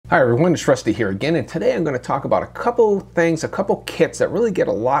Hi everyone, it's Rusty here again, and today I'm going to talk about a couple things, a couple kits that really get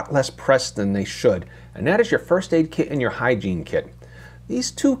a lot less press than they should, and that is your first aid kit and your hygiene kit.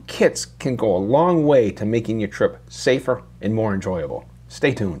 These two kits can go a long way to making your trip safer and more enjoyable.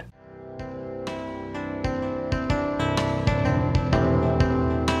 Stay tuned.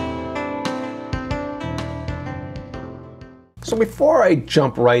 So before I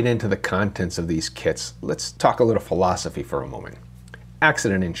jump right into the contents of these kits, let's talk a little philosophy for a moment.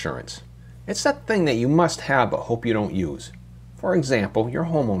 Accident insurance. It's that thing that you must have but hope you don't use. For example, your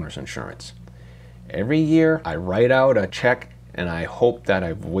homeowner's insurance. Every year I write out a check and I hope that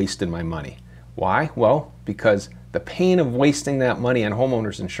I've wasted my money. Why? Well, because the pain of wasting that money on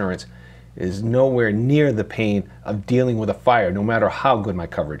homeowner's insurance is nowhere near the pain of dealing with a fire, no matter how good my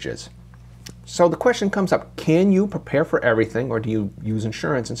coverage is. So the question comes up, can you prepare for everything or do you use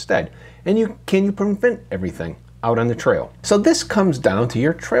insurance instead? And can you prevent everything out on the trail? So this comes down to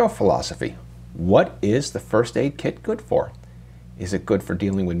your trail philosophy. What is the first aid kit good for? Is it good for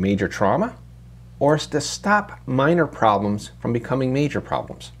dealing with major trauma? Or is it to stop minor problems from becoming major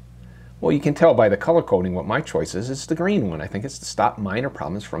problems? Well, you can tell by the color coding what my choice is. It's the green one. I think it's to stop minor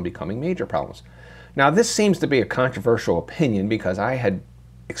problems from becoming major problems. Now this seems to be a controversial opinion because I had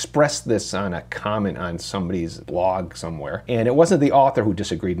expressed this on a comment on somebody's blog somewhere, and it wasn't the author who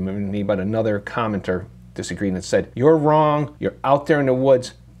disagreed with me, but another commenter disagreed and said, "You're wrong, you're out there in the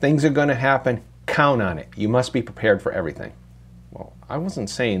woods, things are going to happen, count on it, you must be prepared for everything." Well, I wasn't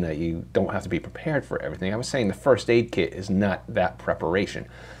saying that you don't have to be prepared for everything. I was saying the first aid kit is not that preparation.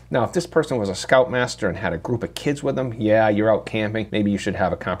 Now, if this person was a scoutmaster and had a group of kids with them, yeah, you're out camping, maybe you should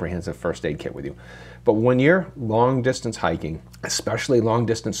have a comprehensive first aid kit with you. But when you're long distance hiking, especially long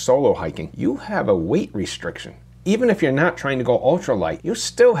distance solo hiking, you have a weight restriction. Even if you're not trying to go ultralight, you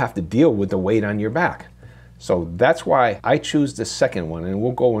still have to deal with the weight on your back. So that's why I choose the second one, and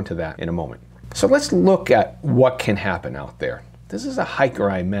we'll go into that in a moment. So let's look at what can happen out there. This is a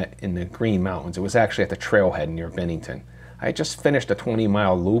hiker I met in the Green Mountains. It was actually at the trailhead near Bennington. I had just finished a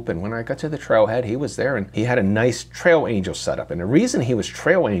 20-mile loop, and when I got to the trailhead, he was there, and he had a nice trail angel set up. And the reason he was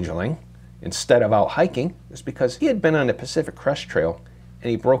trail angeling instead of out hiking is because he had been on the Pacific Crest Trail and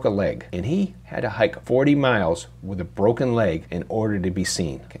he broke a leg, and he had to hike 40 miles with a broken leg in order to be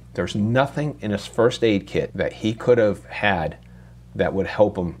seen. There's nothing in his first aid kit that he could have had that would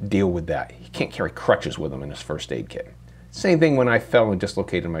help him deal with that. He can't carry crutches with him in his first aid kit. Same thing when I fell and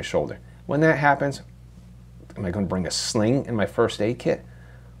dislocated my shoulder. When that happens, am I going to bring a sling in my first aid kit?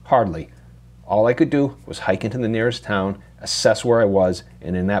 Hardly. All I could do was hike into the nearest town, assess where I was,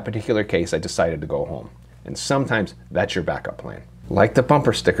 and in that particular case, I decided to go home. And sometimes that's your backup plan. Like the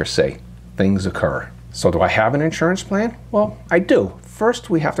bumper stickers say, things occur. So do I have an insurance plan? Well, I do. First,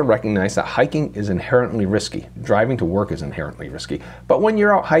 we have to recognize that hiking is inherently risky. Driving to work is inherently risky. But when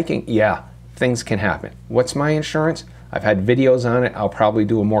you're out hiking, yeah, things can happen. What's my insurance? I've had videos on it. I'll probably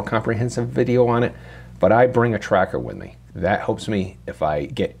do a more comprehensive video on it, but I bring a tracker with me. That helps me if I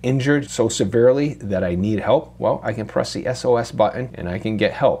get injured so severely that I need help. Well, I can press the SOS button and I can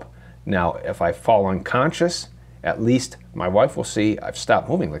get help. Now, if I fall unconscious, at least my wife will see I've stopped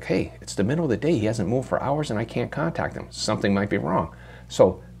moving. Like, hey, it's the middle of the day. He hasn't moved for hours and I can't contact him. Something might be wrong.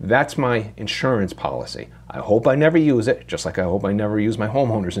 So that's my insurance policy. I hope I never use it, just like I hope I never use my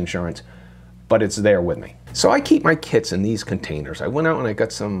homeowner's insurance, but it's there with me. So I keep my kits in these containers. I went out and I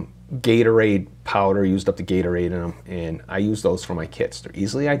got some Gatorade powder, used up the Gatorade in them, and I use those for my kits. They're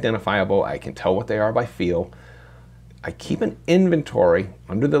easily identifiable. I can tell what they are by feel. I keep an inventory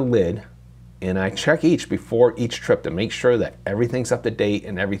under the lid, and I check each before each trip to make sure that everything's up to date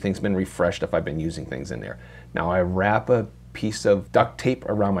and everything's been refreshed if I've been using things in there. Now I wrap a piece of duct tape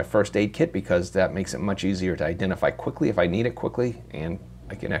around my first aid kit because that makes it much easier to identify quickly if I need it quickly, and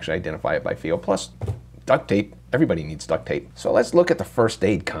I can actually identify it by feel. Plus, duct tape, everybody needs duct tape. So let's look at the first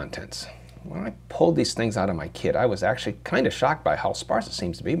aid contents. When I pulled these things out of my kit, I was actually kind of shocked by how sparse it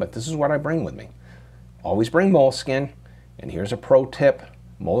seems to be, but this is what I bring with me. Always bring Moleskin, and here's a pro tip.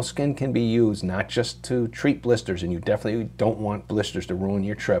 Moleskin can be used not just to treat blisters, and you definitely don't want blisters to ruin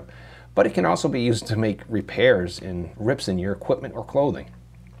your trip, but it can also be used to make repairs and rips in your equipment or clothing.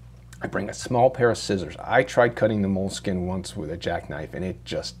 I bring a small pair of scissors. I tried cutting the moleskin once with a jackknife and it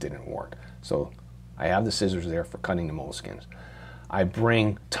just didn't work. So I have the scissors there for cutting the moleskins. I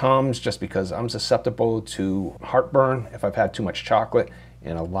bring Tums just because I'm susceptible to heartburn if I've had too much chocolate,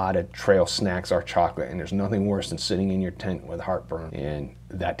 and a lot of trail snacks are chocolate, and there's nothing worse than sitting in your tent with heartburn, and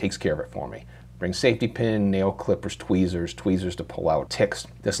that takes care of it for me. Bring safety pin, nail clippers, tweezers to pull out ticks.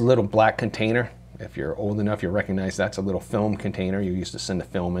 This little black container If you're old enough, you recognize that's a little film container. You used to send the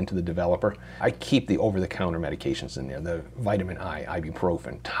film into the developer. I keep the over-the-counter medications in there, the vitamin I,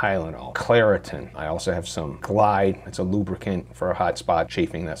 Ibuprofen, Tylenol, Claritin. I also have some Glide. It's a lubricant for a hot spot,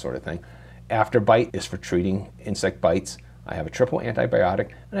 chafing, that sort of thing. Afterbite is for treating insect bites. I have a triple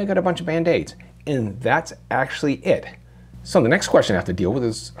antibiotic, and I got a bunch of Band-Aids. And that's actually it. So the next question I have to deal with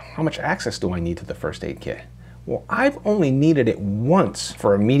is, how much access do I need to the first aid kit? Well, I've only needed it once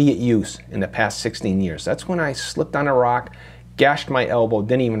for immediate use in the past 16 years. That's when I slipped on a rock, gashed my elbow,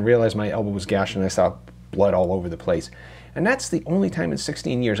 didn't even realize my elbow was gashed, and I saw blood all over the place. And that's the only time in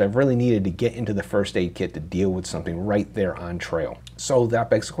 16 years I've really needed to get into the first aid kit to deal with something right there on trail. So that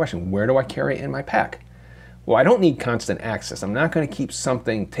begs the question, where do I carry it in my pack? Well, I don't need constant access. I'm not going to keep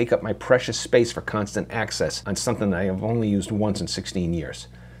something, take up my precious space for constant access on something that I have only used once in 16 years.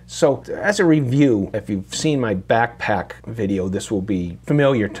 So as a review, if you've seen my backpack video, this will be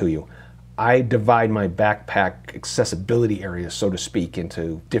familiar to you. I divide my backpack accessibility areas, so to speak,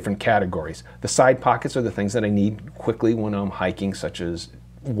 into different categories. The side pockets are the things that I need quickly when I'm hiking, such as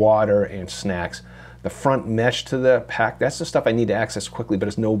water and snacks. The front mesh to the pack, that's the stuff I need to access quickly, but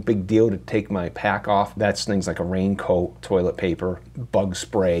it's no big deal to take my pack off. That's things like a raincoat, toilet paper, bug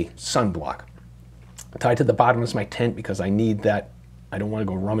spray, sunblock. Tied to the bottom is my tent because I need that. I don't want to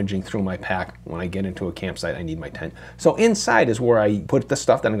go rummaging through my pack. When I get into a campsite, I need my tent. So inside is where I put the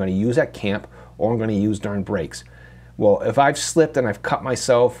stuff that I'm going to use at camp or I'm going to use during breaks. Well, if I've slipped and I've cut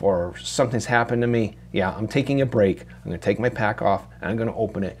myself or something's happened to me, yeah, I'm taking a break. I'm going to take my pack off and I'm going to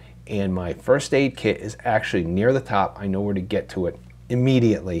open it. And my first aid kit is actually near the top. I know where to get to it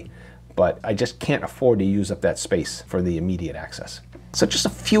immediately, but I just can't afford to use up that space for the immediate access. So just a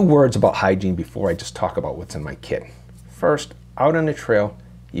few words about hygiene before I just talk about what's in my kit. First, out on the trail,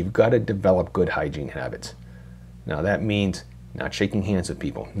 you've got to develop good hygiene habits. Now that means not shaking hands with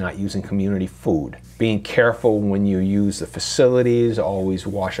people, not using community food, being careful when you use the facilities, always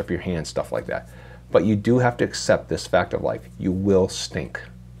wash up your hands, stuff like that. But you do have to accept this fact of life. You will stink.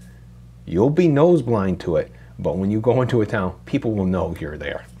 You'll be nose blind to it, but when you go into a town, people will know you're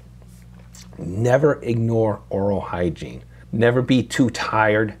there. Never ignore oral hygiene. Never be too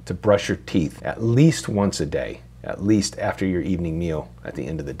tired to brush your teeth at least once a day. At least after your evening meal at the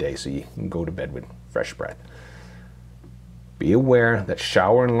end of the day, so you can go to bed with fresh breath. Be aware that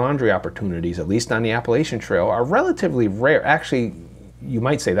shower and laundry opportunities, at least on the Appalachian Trail, are relatively rare. Actually, you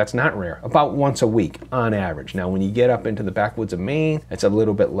might say that's not rare. About once a week on average. Now, when you get up into the backwoods of Maine, it's a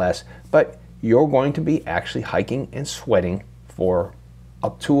little bit less, but you're going to be actually hiking and sweating for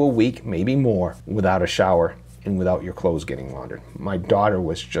up to a week, maybe more, without a shower and without your clothes getting laundered. My daughter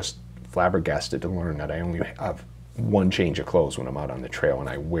was just flabbergasted to learn that I only have one change of clothes when I'm out on the trail and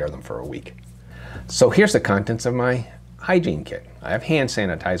I wear them for a week. So here's the contents of my hygiene kit. I have hand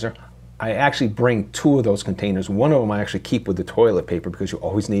sanitizer. I actually bring 2 of those containers. One of them I actually keep with the toilet paper because you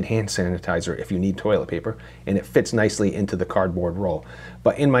always need hand sanitizer if you need toilet paper, and it fits nicely into the cardboard roll.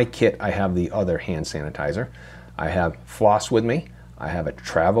 But in my kit I have the other hand sanitizer. I have floss with me. I have a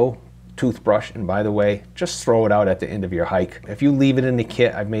travel toothbrush, and by the way, just throw it out at the end of your hike. If you leave it in the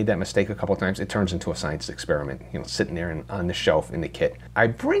kit, I've made that mistake a couple of times, it turns into a science experiment, you know, sitting there and on the shelf in the kit. I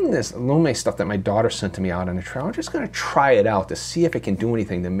bring this Lume stuff that my daughter sent to me out on the trail. I'm just going to try it out to see if it can do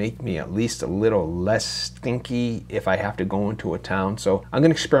anything to make me at least a little less stinky if I have to go into a town. So I'm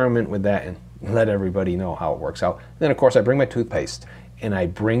going to experiment with that and let everybody know how it works out. Then of course I bring my toothpaste. And I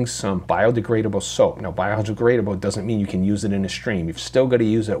bring some biodegradable soap. Now, biodegradable doesn't mean you can use it in a stream. You've still got to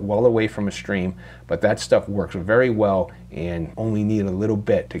use it well away from a stream, but that stuff works very well and only need a little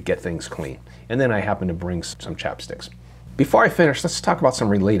bit to get things clean. And then I happen to bring some chapsticks. Before I finish, let's talk about some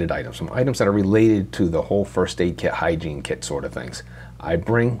related items, some items that are related to the whole first aid kit, hygiene kit sort of things. I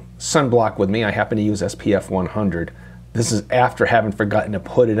bring sunblock with me. I happen to use SPF 100. This is after having forgotten to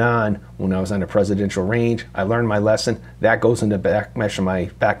put it on when I was on the presidential range. I learned my lesson. That goes in the back mesh of my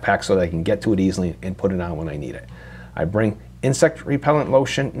backpack so that I can get to it easily and put it on when I need it. I bring insect repellent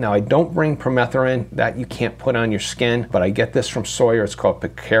lotion. Now I don't bring permethrin, that you can't put on your skin, but I get this from Sawyer. It's called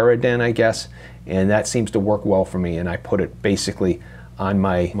picaridin, I guess, and that seems to work well for me, and I put it basically on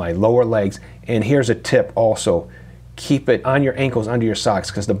my lower legs. And here's a tip also, keep it on your ankles under your socks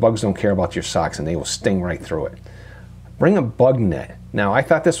because the bugs don't care about your socks and they will sting right through it. Bring a bug net. Now, I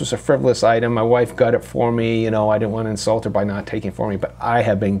thought this was a frivolous item. My wife got it for me. You know, I didn't want to insult her by not taking it for me, but I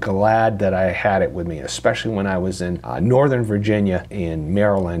have been glad that I had it with me, especially when I was in Northern Virginia and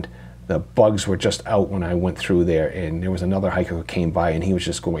Maryland. The bugs were just out when I went through there, and there was another hiker who came by, and he was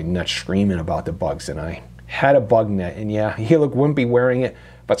just going nuts screaming about the bugs, and I had a bug net, and yeah, you look wimpy wearing it,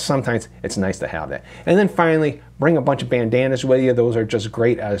 but sometimes it's nice to have that. And then finally, bring a bunch of bandanas with you. Those are just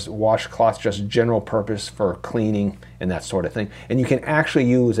great as washcloths, just general purpose for cleaning and that sort of thing. And you can actually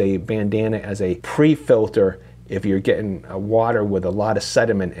use a bandana as a pre-filter. If you're getting water with a lot of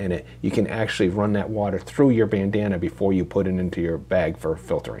sediment in it, you can actually run that water through your bandana before you put it into your bag for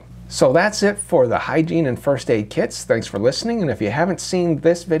filtering. So that's it for the hygiene and first aid kits. Thanks for listening, and if you haven't seen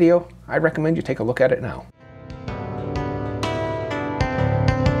this video, I recommend you take a look at it now.